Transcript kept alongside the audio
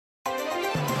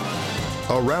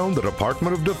around the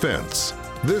Department of Defense.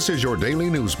 This is your daily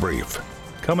news brief.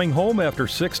 Coming home after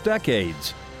 6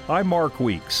 decades, I'm Mark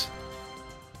Weeks.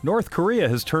 North Korea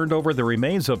has turned over the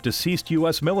remains of deceased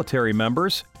U.S. military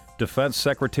members. Defense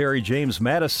Secretary James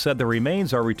Mattis said the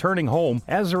remains are returning home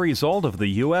as a result of the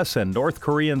U.S. and North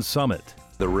Korean summit.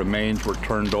 The remains were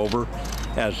turned over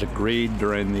as agreed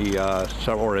during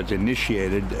as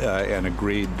initiated and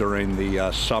agreed during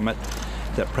the summit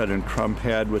that President Trump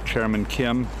had with Chairman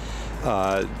Kim.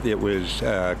 It was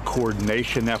a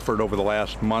coordination effort over the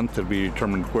last month to be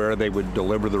determined where they would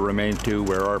deliver the remains to,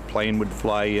 where our plane would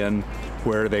fly in,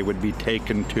 where they would be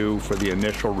taken to for the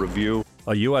initial review.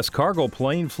 A U.S. cargo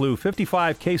plane flew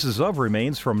 55 cases of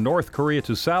remains from North Korea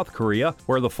to South Korea,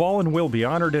 where the fallen will be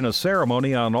honored in a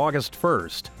ceremony on August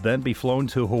 1st, then be flown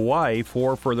to Hawaii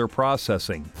for further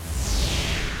processing.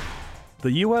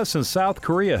 The U.S. and South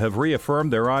Korea have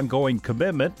reaffirmed their ongoing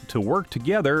commitment to work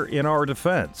together in our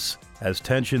defense. As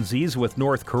tensions ease with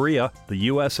North Korea, the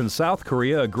U.S. and South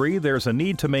Korea agree there's a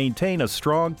need to maintain a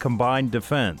strong combined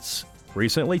defense.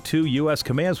 Recently, 2 U.S.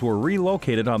 commands were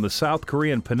relocated on the South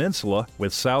Korean peninsula,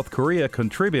 with South Korea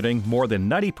contributing more than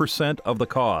 90% of the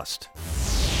cost.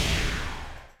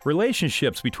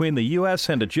 Relationships between the U.S.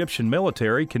 and Egyptian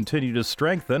military continue to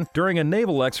strengthen during a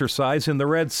naval exercise in the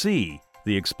Red Sea.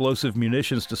 The explosive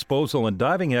munitions disposal and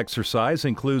diving exercise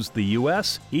includes the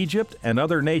U.S., Egypt, and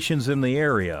other nations in the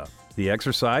area. The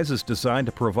exercise is designed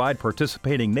to provide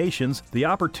participating nations the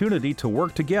opportunity to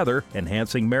work together,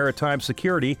 enhancing maritime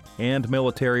security and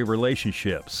military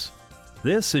relationships.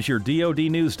 This is your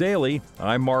DoD News Daily.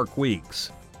 I'm Mark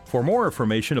Weeks. For more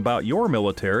information about your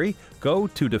military, go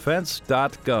to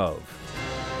defense.gov.